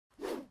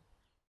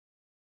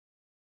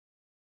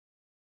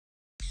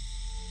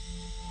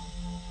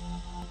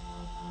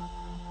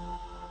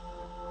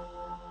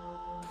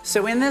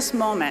So in this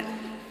moment,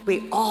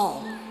 we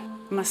all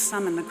must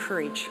summon the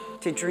courage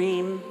to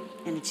dream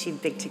and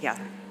achieve big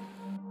together.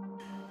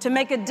 To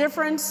make a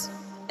difference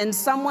in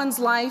someone's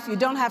life, you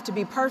don't have to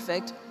be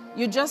perfect,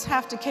 you just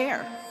have to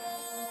care.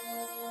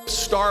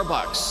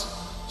 Starbucks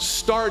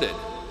started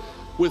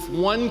with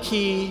one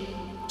key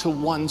to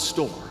one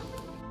store.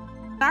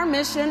 Our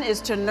mission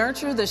is to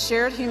nurture the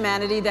shared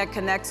humanity that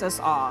connects us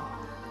all.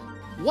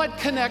 What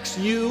connects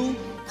you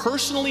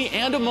personally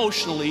and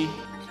emotionally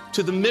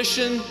to the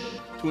mission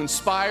to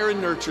inspire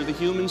and nurture the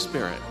human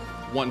spirit,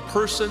 one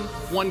person,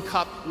 one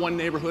cup, one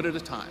neighborhood at a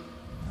time?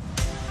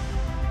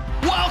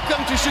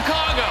 Welcome to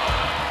Chicago!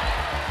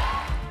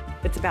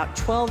 It's about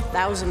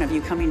 12,000 of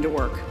you coming to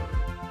work.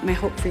 My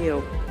hope for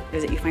you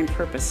is that you find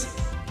purpose,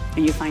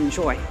 and you find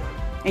joy,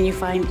 and you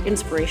find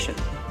inspiration,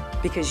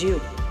 because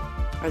you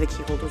are the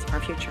key holders of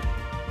our future.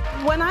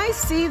 When I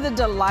see the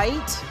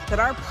delight that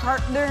our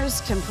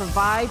partners can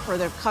provide for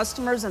their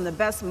customers and the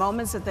best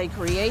moments that they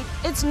create,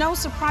 it's no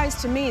surprise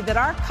to me that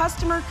our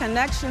customer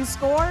connection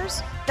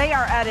scores, they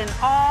are at an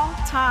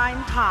all-time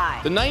high.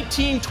 The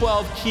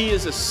 1912 key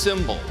is a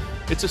symbol.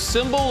 It's a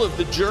symbol of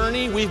the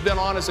journey we've been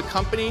on as a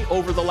company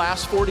over the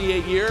last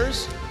 48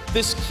 years.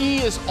 This key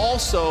is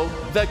also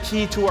the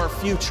key to our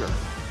future.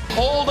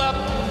 Hold up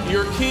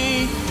your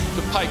key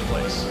to Pike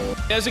Place.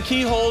 As a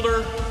key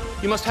holder,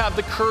 you must have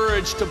the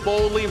courage to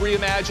boldly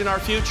reimagine our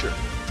future.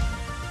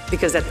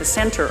 Because at the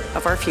center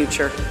of our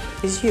future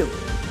is you.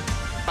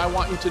 I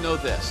want you to know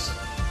this.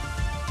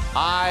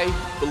 I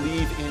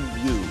believe in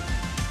you.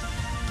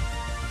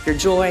 Your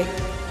joy,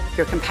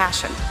 your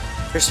compassion,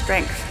 your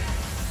strength,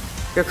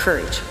 your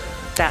courage.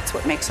 That's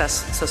what makes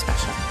us so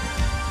special.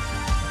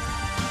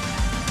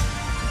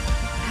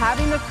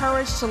 Having the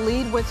courage to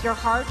lead with your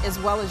heart as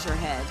well as your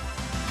head.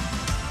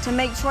 To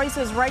make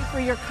choices right for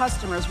your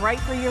customers, right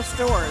for your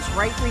stores,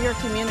 right for your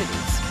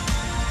communities.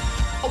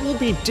 What will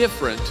be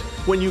different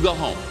when you go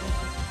home?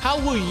 How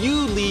will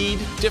you lead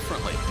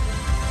differently?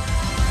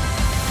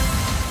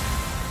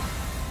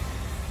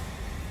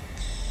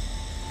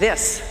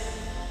 This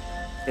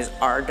is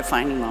our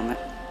defining moment,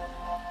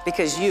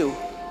 because you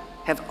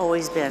have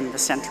always been the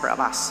center of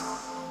us.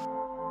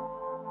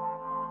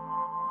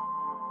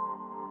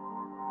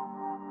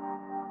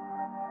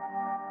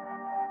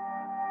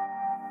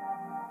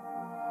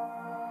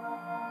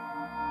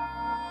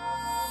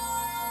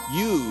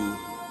 You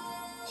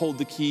hold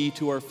the key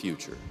to our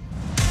future.